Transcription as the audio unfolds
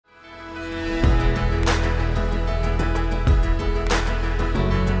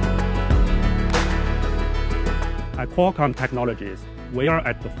Qualcomm Technologies, we are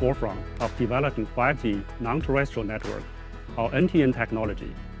at the forefront of developing 5G non-terrestrial network, or NTN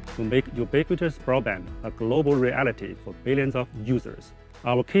technology, to make ubiquitous broadband a global reality for billions of users.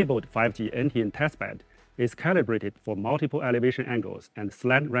 Our cabled 5G NTN testbed is calibrated for multiple elevation angles and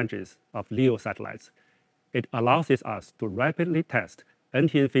slant ranges of LEO satellites. It allows us to rapidly test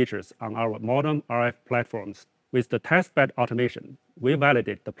NTN features on our modern RF platforms. With the testbed automation, we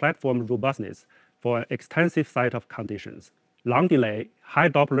validate the platform robustness for an extensive set of conditions. Long delay, high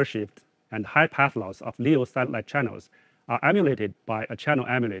Doppler shift, and high path loss of LEO satellite channels are emulated by a channel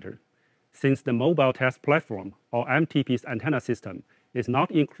emulator. Since the mobile test platform, or MTP's antenna system, is not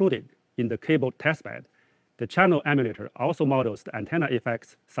included in the cabled testbed, the channel emulator also models the antenna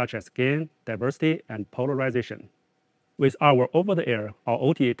effects such as gain, diversity, and polarization. With our over-the-air or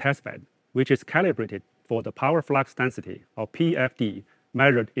OTA testbed, which is calibrated for the power flux density, or PFD,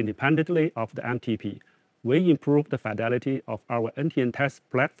 measured independently of the MTP, we improve the fidelity of our NTN test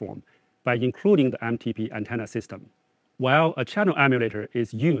platform by including the MTP antenna system. While a channel emulator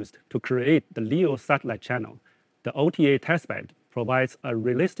is used to create the LEO satellite channel, the OTA testbed provides a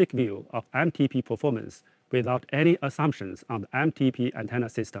realistic view of MTP performance without any assumptions on the MTP antenna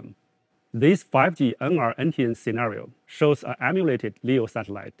system. This 5G NR-NTN scenario shows an emulated LEO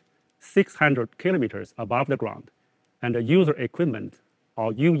satellite 600 kilometers above the ground and a user equipment,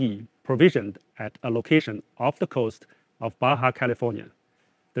 or UE, provisioned at a location off the coast of Baja California.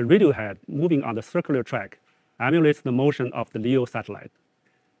 The radio head moving on the circular track emulates the motion of the LEO satellite.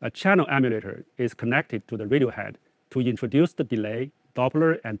 A channel emulator is connected to the radio head to introduce the delay,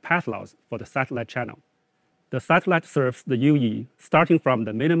 Doppler, and path loss for the satellite channel. The satellite serves the UE starting from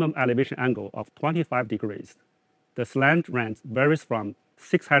the minimum elevation angle of 25 degrees. The slant range varies from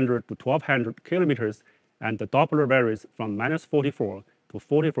 600 to 1200 kilometers, and the Doppler varies from -44 to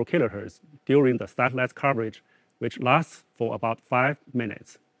 44 kilohertz during the satellite's coverage, which lasts for about 5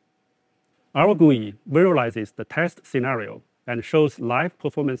 minutes. Our GUI visualizes the test scenario and shows live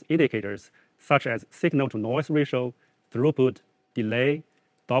performance indicators such as signal-to-noise ratio, throughput, delay,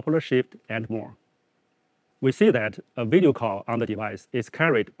 Doppler shift, and more. We see that a video call on the device is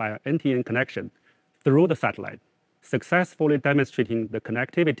carried by an NTN connection through the satellite, successfully demonstrating the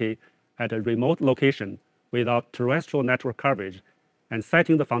connectivity at a remote location without terrestrial network coverage and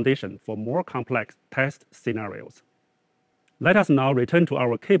setting the foundation for more complex test scenarios. Let us now return to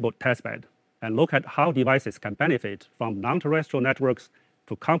our cabled testbed and look at how devices can benefit from non-terrestrial networks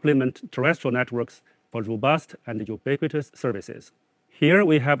to complement terrestrial networks for robust and ubiquitous services. Here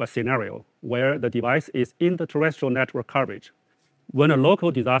we have a scenario where the device is in the terrestrial network coverage. When a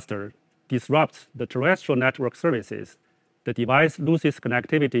local disaster disrupts the terrestrial network services, the device loses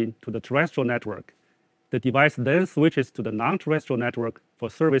connectivity to the terrestrial network. The device then switches to the non-terrestrial network for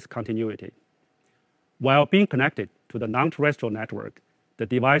service continuity. While being connected to the non-terrestrial network, the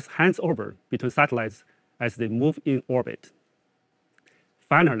device hands over between satellites as they move in orbit.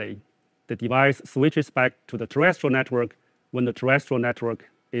 Finally, the device switches back to the terrestrial network when the terrestrial network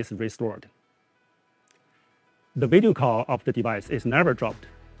is restored. The video call of the device is never dropped,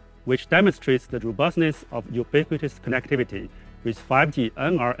 which demonstrates the robustness of ubiquitous connectivity with 5G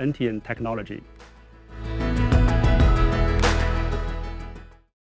NR-NTN technology.